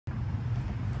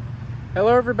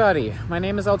Hello everybody, my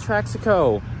name is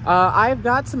Altraxico. I've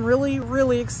got some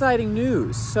really exciting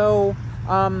news. So,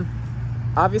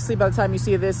 obviously by the time you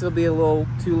see this, it'll be a little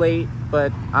too late,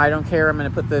 but I don't care. I'm gonna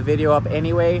put the video up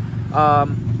anyway.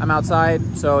 I'm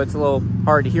outside, so it's a little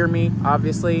hard to hear me,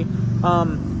 obviously.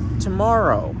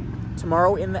 Tomorrow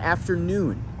in the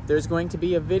afternoon, there's going to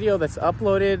be a video that's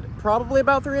uploaded probably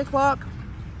about 3 o'clock.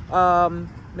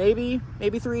 Maybe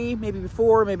 3, maybe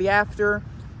before, maybe after,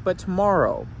 but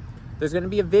tomorrow there's going to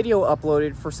be a video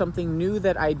uploaded for something new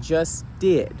that I just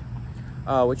did,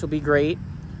 which will be great.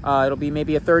 It'll be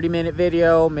maybe a 30-minute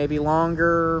video, maybe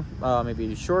longer,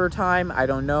 maybe a shorter time, I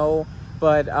don't know,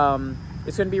 but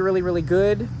it's going to be really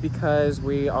good because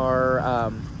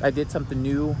I did something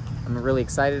new. I'm really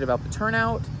excited about the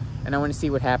turnout, and I want to see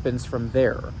what happens from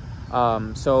there.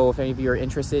 So if any of you are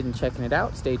interested in checking it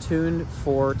out, stay tuned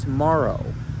for tomorrow.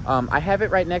 I have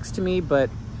it right next to me, but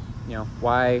you know,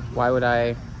 why would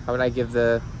I give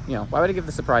the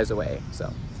surprise away?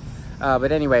 So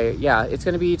but anyway, yeah, it's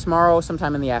going to be tomorrow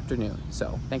sometime in the afternoon.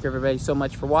 So thank you everybody so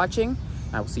much for watching.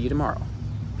 I will see you tomorrow.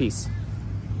 Peace.